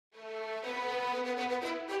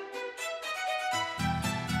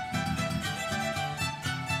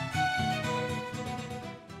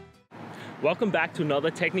Welcome back to another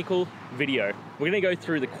technical video. We're gonna go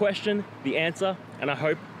through the question, the answer, and I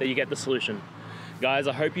hope that you get the solution. Guys,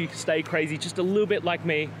 I hope you stay crazy just a little bit like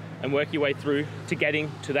me and work your way through to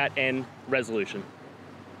getting to that end resolution.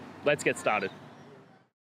 Let's get started.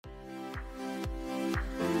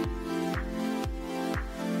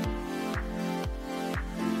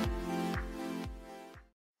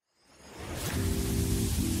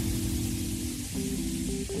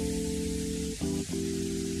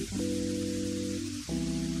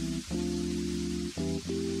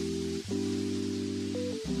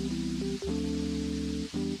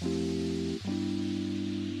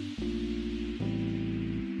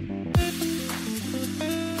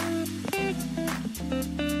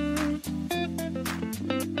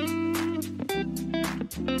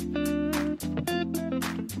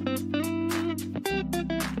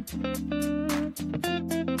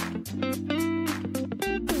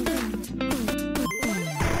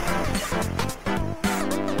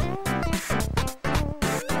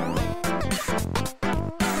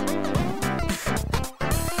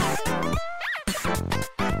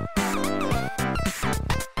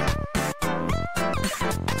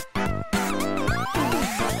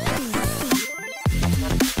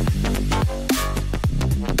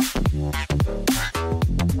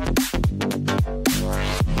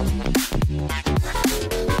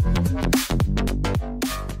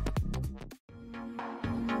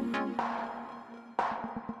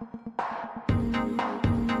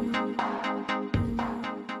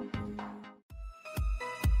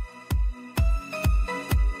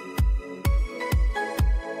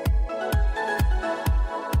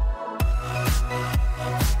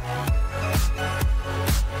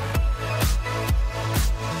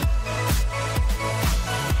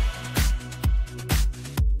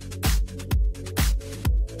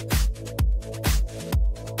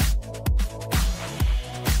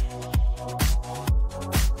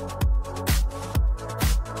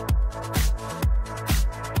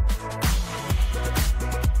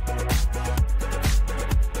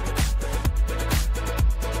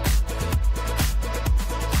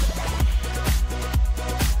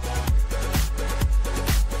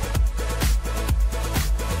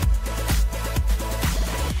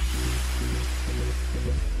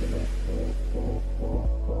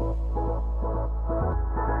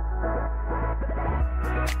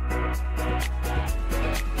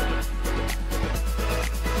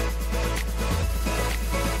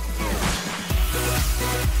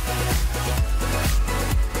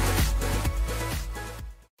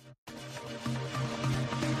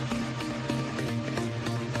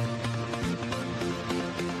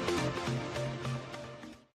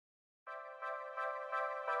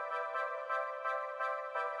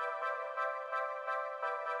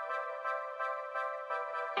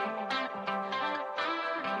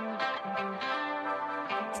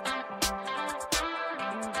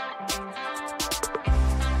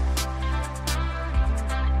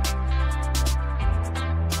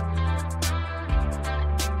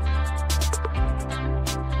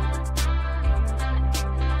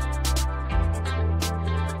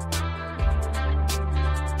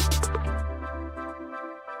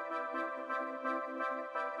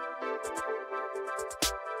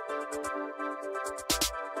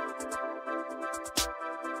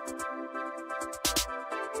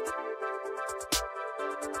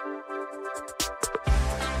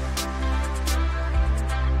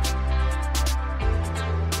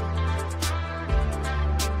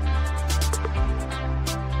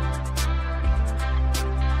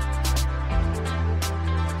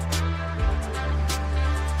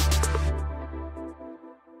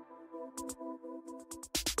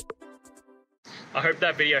 I hope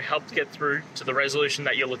that video helped get through to the resolution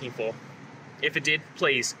that you're looking for. If it did,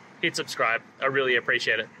 please hit subscribe. I really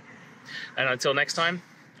appreciate it. And until next time,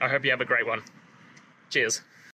 I hope you have a great one. Cheers.